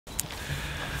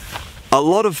A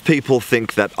lot of people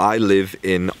think that I live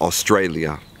in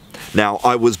Australia. Now,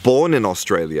 I was born in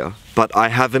Australia, but I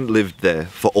haven't lived there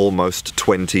for almost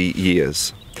 20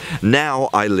 years. Now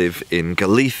I live in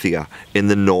Galicia, in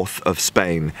the north of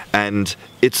Spain, and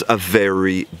it's a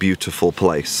very beautiful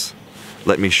place.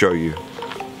 Let me show you.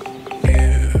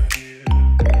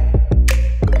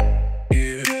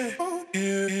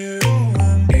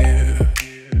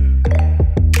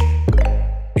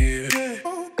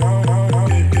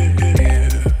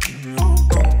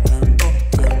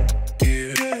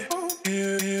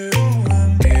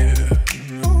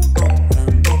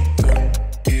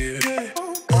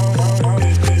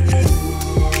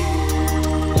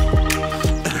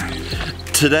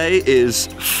 Today is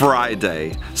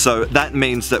Friday, so that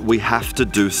means that we have to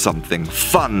do something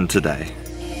fun today.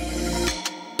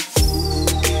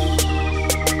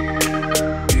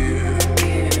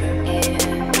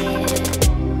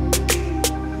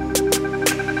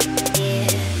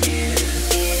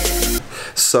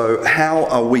 So how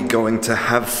are we going to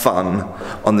have fun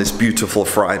on this beautiful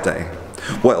Friday?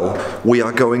 Well, we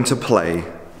are going to play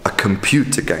a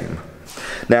computer game.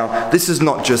 Now, this is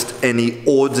not just any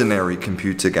ordinary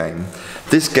computer game.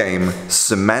 This game,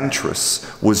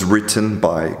 Semantris, was written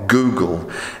by Google,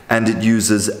 and it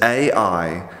uses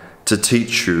AI to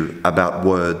teach you about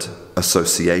word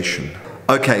association.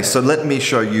 Okay, so let me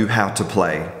show you how to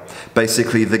play.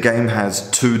 Basically, the game has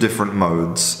two different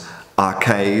modes,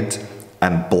 arcade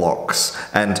and blocks.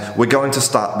 And we're going to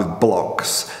start with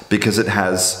blocks because it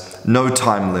has no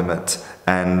time limit.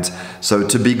 And so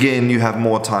to begin, you have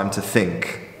more time to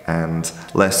think and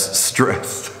less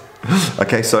stress.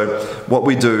 Okay, so what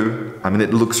we do, I mean,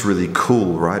 it looks really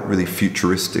cool, right? Really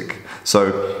futuristic.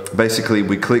 So basically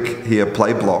we click here,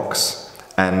 play blocks,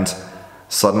 and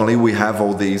suddenly we have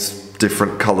all these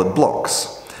different colored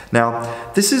blocks.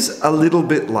 Now, this is a little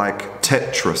bit like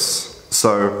Tetris.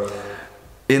 So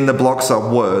in the blocks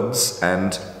are words,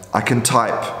 and I can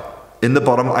type, in the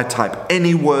bottom I type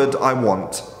any word I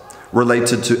want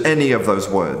related to any of those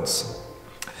words.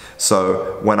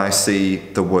 So when I see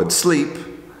the word sleep,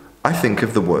 I think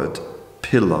of the word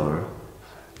pillow.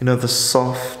 You know, the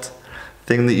soft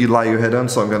thing that you lay your head on,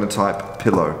 so I'm going to type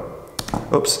pillow.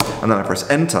 Oops, and then I press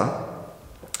enter,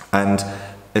 and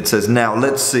it says, now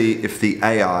let's see if the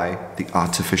AI, the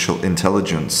artificial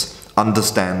intelligence,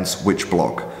 understands which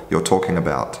block you're talking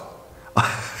about.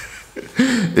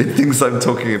 It thinks I'm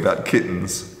talking about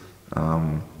kittens.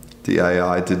 The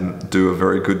AI didn't do a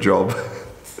very good job.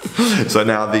 So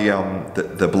now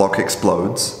the block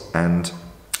explodes and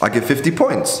I get 50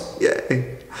 points.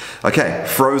 Yay! Okay,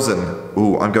 Frozen.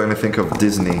 Ooh, I'm going to think of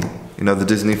Disney. You know the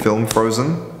Disney film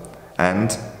Frozen?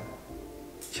 And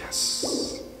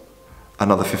yes,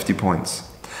 another 50 points.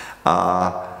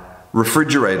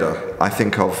 Refrigerator. I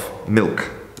think of milk.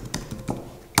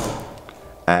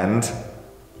 And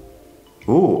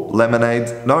ooh,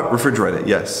 lemonade. No, refrigerator.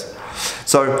 Yes.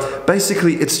 So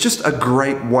basically, it's just a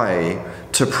great way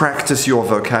to practice your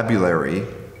vocabulary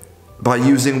by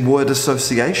using word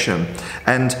association.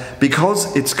 And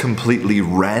because it's completely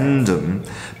random,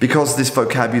 because this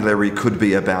vocabulary could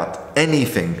be about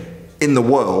anything in the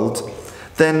world,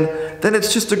 then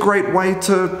it's just a great way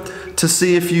to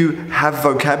see if you have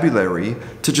vocabulary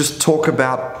to just talk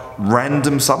about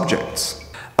random subjects.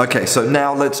 Okay, so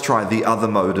now let's try the other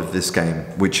mode of this game,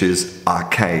 which is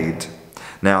arcade.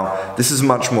 Now, this is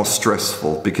much more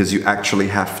stressful because you actually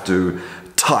have to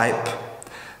type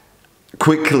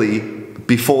quickly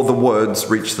before the words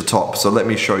reach the top. So let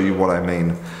me show you what I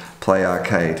mean. Play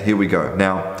arcade. Here we go.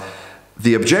 Now,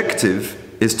 the objective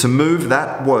is to move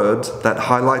that word, that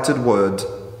highlighted word,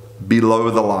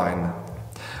 below the line.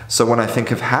 So when I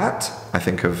think of hat, I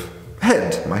think of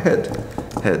head, my head,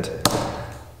 head.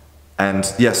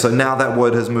 And yeah, so now that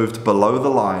word has moved below the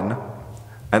line,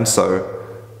 and so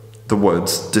the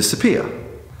words disappear.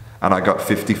 And I got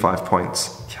 55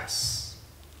 points. Yes.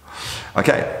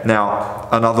 Okay, now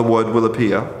another word will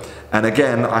appear, and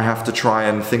again I have to try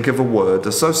and think of a word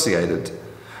associated.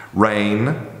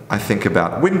 Rain, I think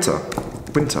about winter,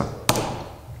 winter.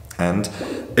 And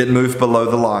it moved below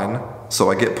the line,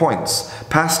 so I get points.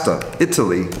 Pasta,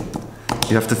 Italy.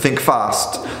 You have to think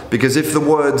fast, because if the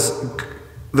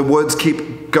words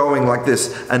keep going like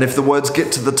this, and if the words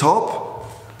get to the top,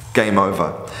 game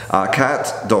over.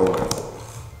 Cat, dog.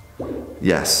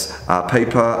 Yes.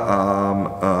 Paper,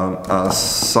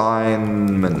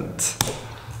 assignment.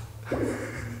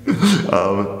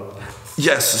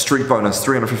 Yes, streak bonus,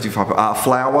 355.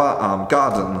 Flower,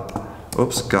 garden.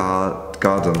 Oops,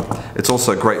 garden. It's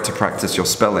also great to practice your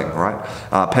spelling, right?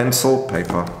 Pencil,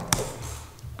 paper.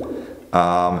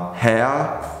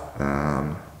 Hair,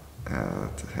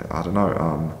 I don't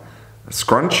know,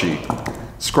 scrunchy.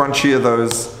 Scrunchy are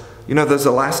those, you know, those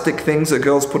elastic things that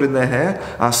girls put in their hair?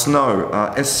 Snow,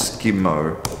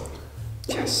 Eskimo.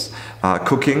 Yes.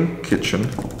 Cooking, kitchen.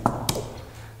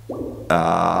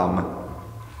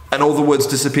 And all the words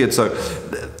disappeared. So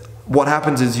what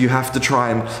happens is you have to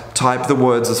try and type the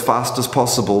words as fast as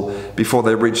possible before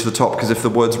they reach the top, because if the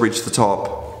words reach the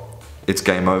top, it's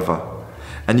game over.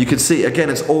 And you can see, again,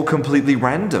 it's all completely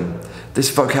random. This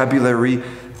vocabulary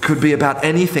could be about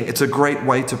anything. It's a great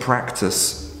way to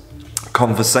practice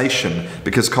conversation,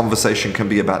 because conversation can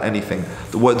be about anything.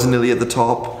 The words are nearly at the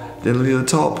top, nearly at the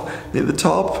top, near the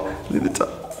top, near the top.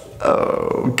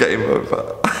 Oh, game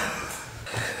over.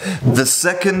 The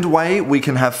second way we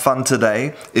can have fun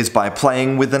today is by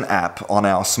playing with an app on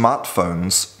our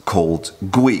smartphones called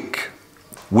Gweek.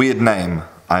 Weird name,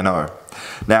 I know.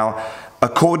 Now,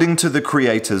 according to the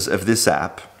creators of this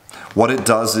app, what it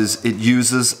does is it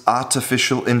uses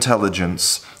artificial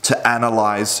intelligence to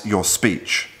analyze your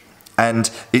speech. And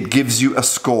it gives you a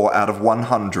score out of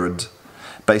 100,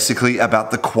 basically about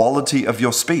the quality of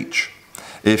your speech.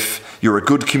 If you're a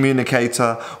good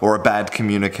communicator or a bad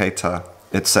communicator,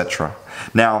 etc.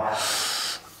 Now,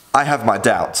 I have my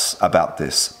doubts about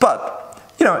this, but,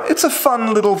 you know, it's a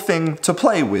fun little thing to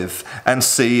play with and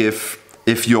see if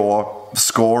your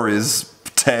score is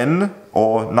 10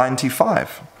 or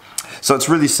 95. So it's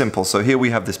really simple. So here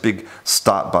we have this big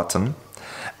start button,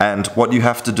 and what you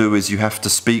have to do is you have to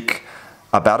speak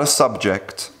about a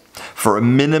subject for a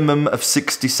minimum of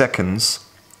 60 seconds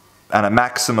and a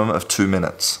maximum of 2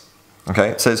 minutes. Okay,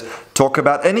 it says, talk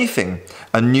about anything,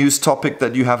 a news topic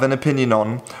that you have an opinion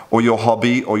on, or your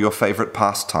hobby or your favorite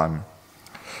pastime.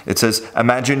 It says,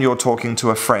 imagine you're talking to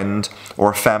a friend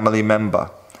or a family member.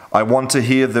 I want to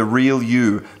hear the real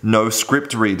you, no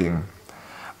script reading.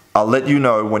 I'll let you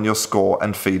know when your score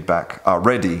and feedback are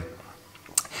ready.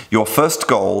 Your first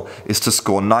goal is to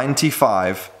score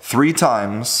 95 3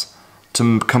 times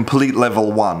to complete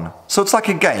level 1. So it's like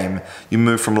a game. You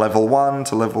move from level 1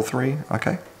 to level 3,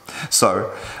 okay?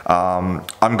 So,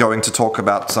 I'm going to talk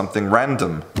about something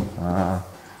random.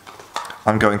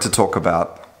 I'm going to talk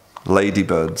about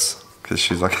ladybirds, because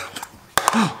she's like,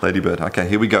 ladybird. Okay,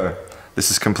 here we go.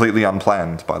 This is completely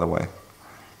unplanned, by the way.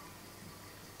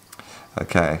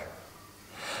 Okay.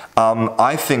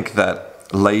 I think that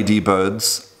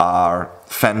ladybirds are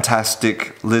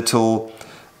fantastic little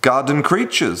garden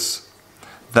creatures.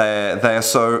 They are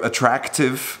so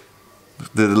attractive.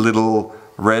 The little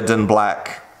red and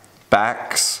black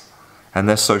backs, and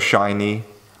they're so shiny.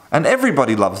 And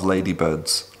everybody loves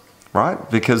ladybirds, right?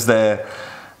 Because they're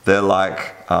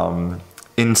like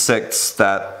insects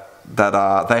that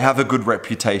they have a good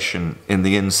reputation in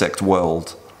the insect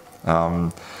world.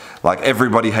 Like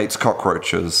everybody hates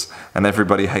cockroaches and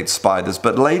everybody hates spiders,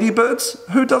 but ladybirds,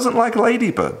 who doesn't like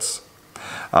ladybirds?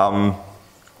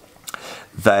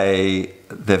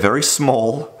 They're very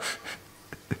small.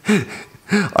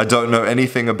 I don't know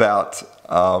anything about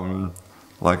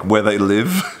like where they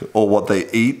live or what they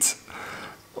eat.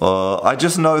 I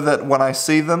just know that when I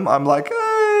see them, I'm like,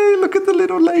 hey, look at the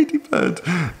little ladybird,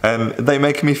 and they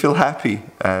make me feel happy,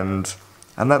 and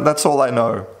that's all I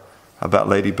know about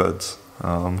ladybirds.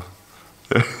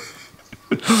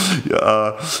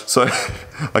 So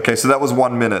okay, so that was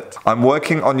 1 minute. I'm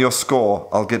working on your score.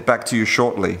 I'll get back to you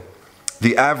shortly.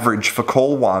 The average for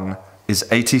call 1 is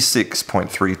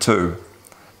 86.32.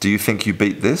 Do you think you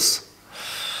beat this?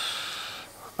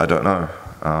 I don't know.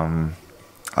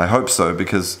 I hope so,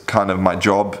 because kind of my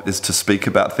job is to speak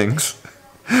about things.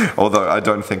 Although I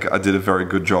don't think I did a very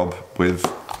good job with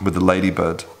the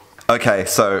ladybird. Okay,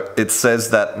 so it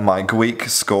says that my Gweek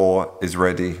score is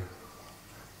ready.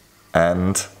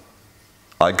 And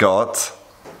I got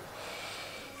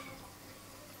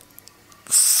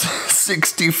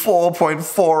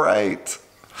 64.48.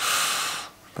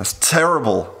 That's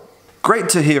terrible. Great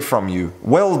to hear from you.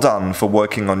 Well done for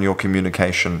working on your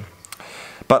communication.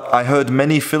 But I heard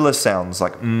many filler sounds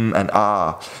like and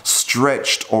ah,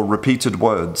 stretched or repeated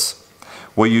words.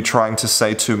 Were you trying to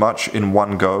say too much in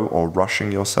one go or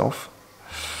rushing yourself?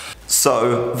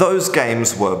 So those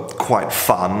games were quite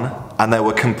fun, and they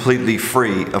were completely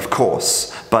free, of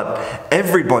course. But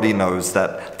everybody knows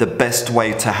that the best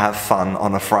way to have fun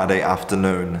on a Friday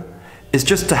afternoon is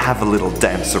just to have a little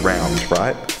dance around,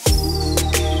 right?